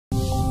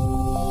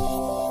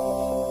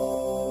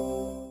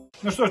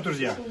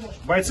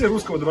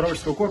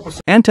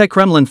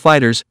Anti-Kremlin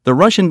fighters, the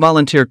Russian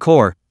Volunteer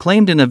Corps,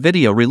 claimed in a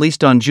video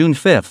released on June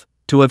 5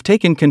 to have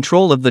taken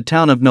control of the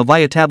town of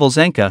Novaya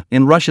Tavolzhanka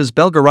in Russia's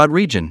Belgorod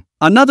region.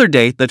 Another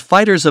day that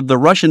fighters of the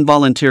Russian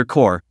Volunteer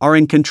Corps are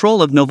in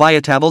control of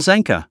Novaya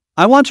Tavolzhanka.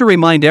 I want to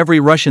remind every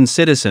Russian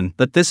citizen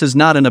that this is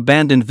not an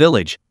abandoned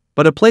village,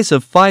 but a place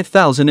of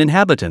 5,000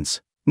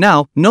 inhabitants.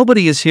 Now,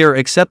 nobody is here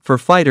except for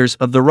fighters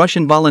of the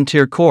Russian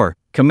Volunteer Corps,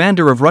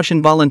 Commander of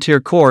Russian Volunteer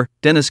Corps,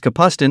 Denis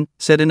Kapustin,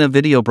 said in a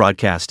video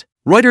broadcast.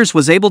 Reuters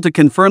was able to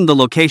confirm the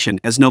location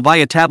as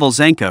Novaya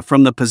Tavolzhanka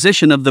from the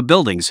position of the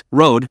buildings,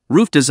 road,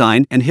 roof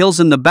design and hills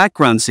in the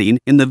background seen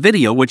in the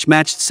video which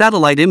matched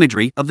satellite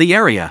imagery of the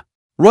area.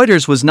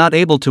 Reuters was not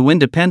able to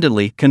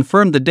independently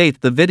confirm the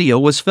date the video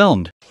was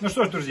filmed. Ну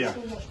что ж, друзья,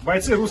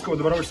 бойцы русского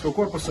добровольческого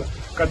корпуса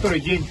который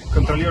день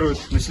контролируют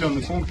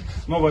населенный пункт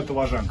Новая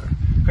Таvolzhanka.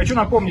 Хочу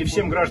напомнить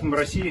всем гражданам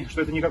России,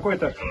 что это не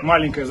какое-то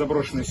маленькое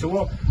заброшенное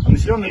село, а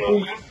населенный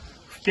пункт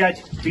в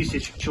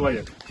 5000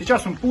 человек.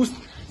 Сейчас он пуст,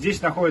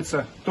 здесь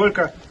находятся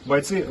только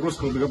бойцы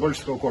русского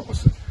добровольческого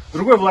корпуса.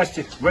 Другой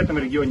власти в этом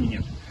регионе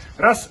нет.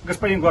 Раз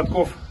господин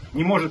Гладков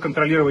не может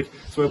контролировать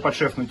свою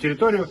подшефную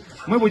территорию,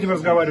 мы будем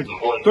разговаривать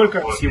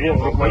только с его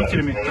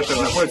руководителями,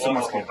 которые находятся в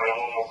Москве.